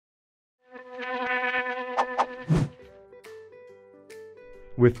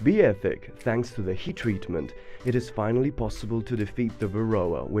With bee ethic, thanks to the heat treatment, it is finally possible to defeat the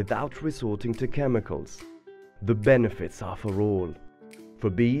Varroa without resorting to chemicals. The benefits are for all.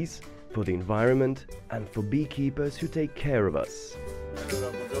 For bees, for the environment, and for beekeepers who take care of us.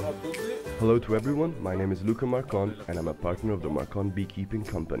 Hello to everyone, my name is Luca Marcon and I'm a partner of the Marcon Beekeeping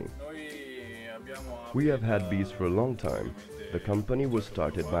Company. We have had bees for a long time. The company was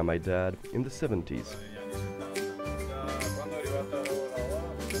started by my dad in the 70s.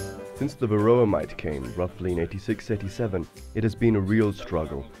 Since the Varroa MITE came, roughly in 86-87, it has been a real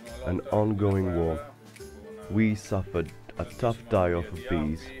struggle, an ongoing war. We suffered a tough die-off of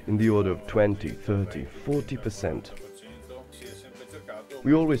bees in the order of 20, 30, 40%.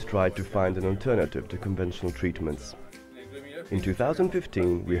 We always tried to find an alternative to conventional treatments. In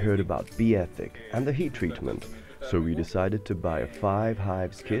 2015, we heard about bee ethic and the heat treatment, so we decided to buy a 5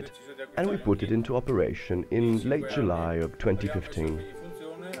 hives kit and we put it into operation in late July of 2015.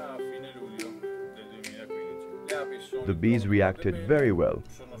 The bees reacted very well.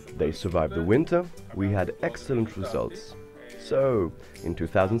 They survived the winter, we had excellent results. So, in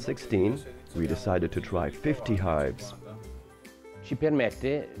 2016, we decided to try 50 hives.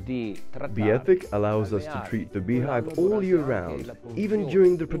 Bee ethic allows us to treat the beehive all year round, even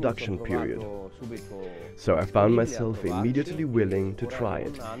during the production period. So I found myself immediately willing to try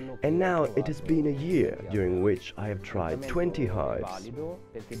it, and now it has been a year during which I have tried 20 hives.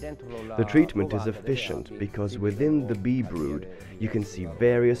 The treatment is efficient because within the bee brood you can see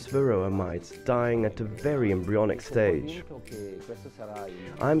various Varroa mites dying at a very embryonic stage.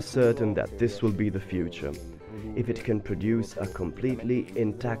 I'm certain that this will be the future, if it can produce a completely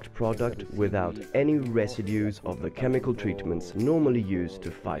intact product without any residues of the chemical treatments normally used to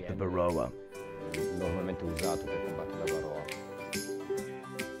fight the Varroa.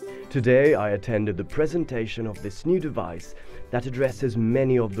 Today I attended the presentation of this new device that addresses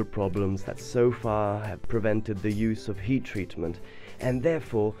many of the problems that so far have prevented the use of heat treatment and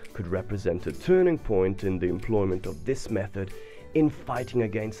therefore could represent a turning point in the employment of this method in fighting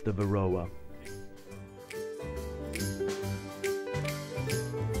against the Varroa.